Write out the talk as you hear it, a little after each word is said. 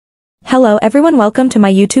Hello everyone, welcome to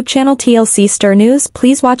my YouTube channel TLC Stir News.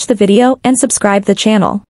 Please watch the video and subscribe the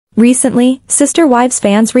channel. Recently, Sister Wives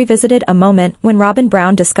fans revisited a moment when Robyn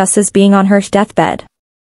Brown discusses being on her deathbed.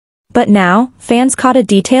 But now, fans caught a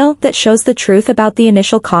detail that shows the truth about the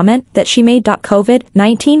initial comment that she made.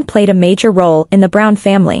 COVID-19 played a major role in the Brown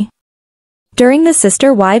family. During the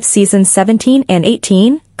Sister Wives seasons 17 and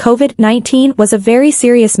 18, COVID-19 was a very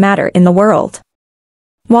serious matter in the world.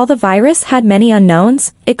 While the virus had many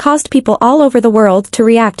unknowns, it caused people all over the world to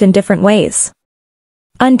react in different ways.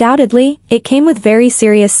 Undoubtedly, it came with very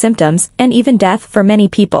serious symptoms and even death for many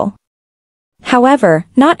people. However,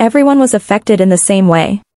 not everyone was affected in the same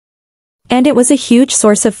way. And it was a huge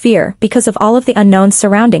source of fear because of all of the unknowns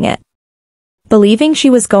surrounding it. Believing she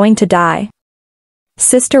was going to die.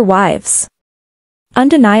 Sister Wives.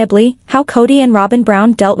 Undeniably, how Cody and Robyn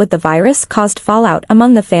Brown dealt with the virus caused fallout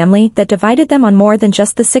among the family that divided them on more than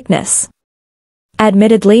just the sickness.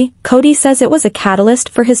 Admittedly, Cody says it was a catalyst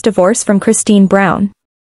for his divorce from Christine Brown.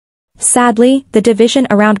 Sadly, the division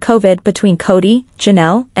around COVID between Cody,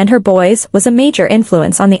 Janelle, and her boys was a major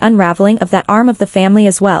influence on the unraveling of that arm of the family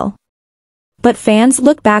as well. But fans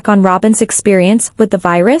look back on Robyn's experience with the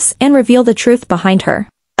virus and reveal the truth behind her.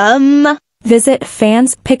 Visit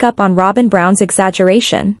fans pick up on Robyn Brown's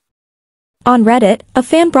exaggeration. On Reddit, a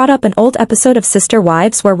fan brought up an old episode of Sister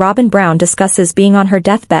Wives where Robyn Brown discusses being on her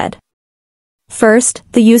deathbed. First,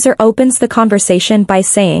 the user opens the conversation by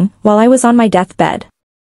saying, "While I was on my deathbed."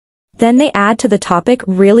 Then they add to the topic,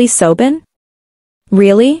 "Really, Robyn?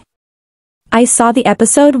 Really? I saw the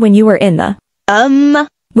episode when you were in the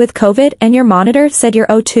with COVID and your monitor said your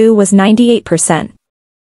O2 was 98%.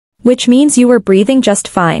 Which means you were breathing just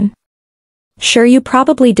fine. Sure, you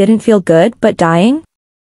probably didn't feel good but dying?"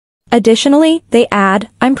 Additionally, they add,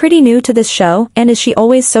 "I'm pretty new to this show and is she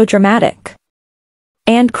always so dramatic?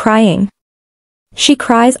 And crying. She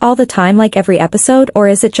cries all the time like every episode, or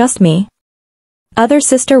is it just me?" Other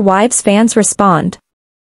Sister Wives fans respond.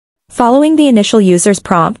 Following the initial user's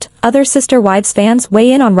prompt, other Sister Wives fans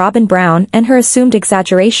weigh in on Robyn Brown and her assumed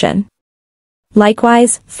exaggeration.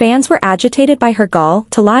 Likewise, fans were agitated by her gall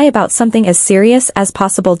to lie about something as serious as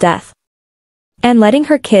possible death. And letting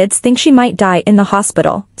her kids think she might die in the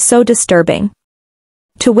hospital, so disturbing.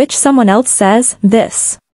 To which someone else says,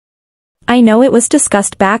 this. "I know it was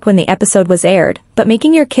discussed back when the episode was aired, but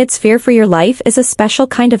making your kids fear for your life is a special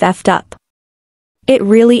kind of effed up. It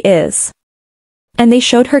really is. And they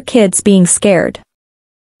showed her kids being scared.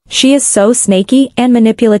 She is so snaky and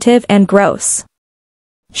manipulative and gross.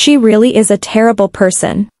 She really is a terrible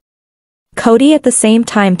person." Cody at the same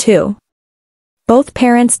time too. Both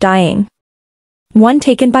parents dying. One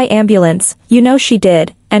taken by ambulance, you know she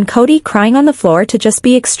did, and Cody crying on the floor to just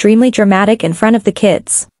be extremely dramatic in front of the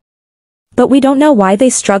kids. But we don't know why they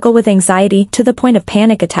struggle with anxiety to the point of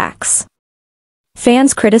panic attacks.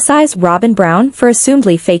 Fans criticize Robyn Brown for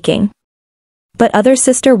assumedly faking. But other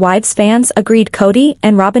Sister Wives fans agreed Cody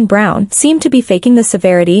and Robyn Brown seem to be faking the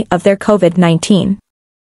severity of their COVID-19.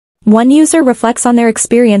 One user reflects on their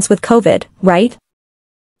experience with COVID, right?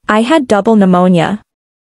 "I had double pneumonia.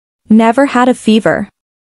 Never had a fever.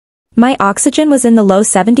 My oxygen was in the low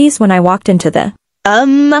 70s when I walked into the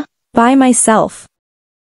by myself.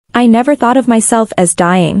 I never thought of myself as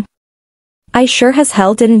dying. I sure as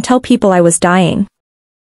hell didn't tell people I was dying.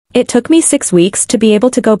 It took me 6 weeks to be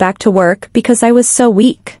able to go back to work because I was so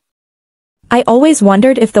weak. I always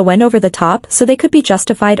wondered if they went over the top so they could be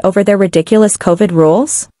justified over their ridiculous COVID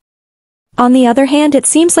rules. On the other hand, it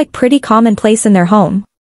seems like pretty commonplace in their home.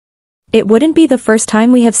 It wouldn't be the first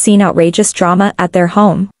time we have seen outrageous drama at their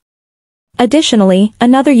home." Additionally,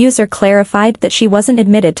 another user clarified that she wasn't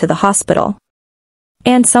admitted to the hospital.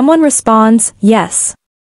 And someone responds, "Yes.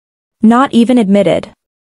 Not even admitted.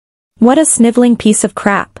 What a sniveling piece of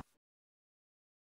crap.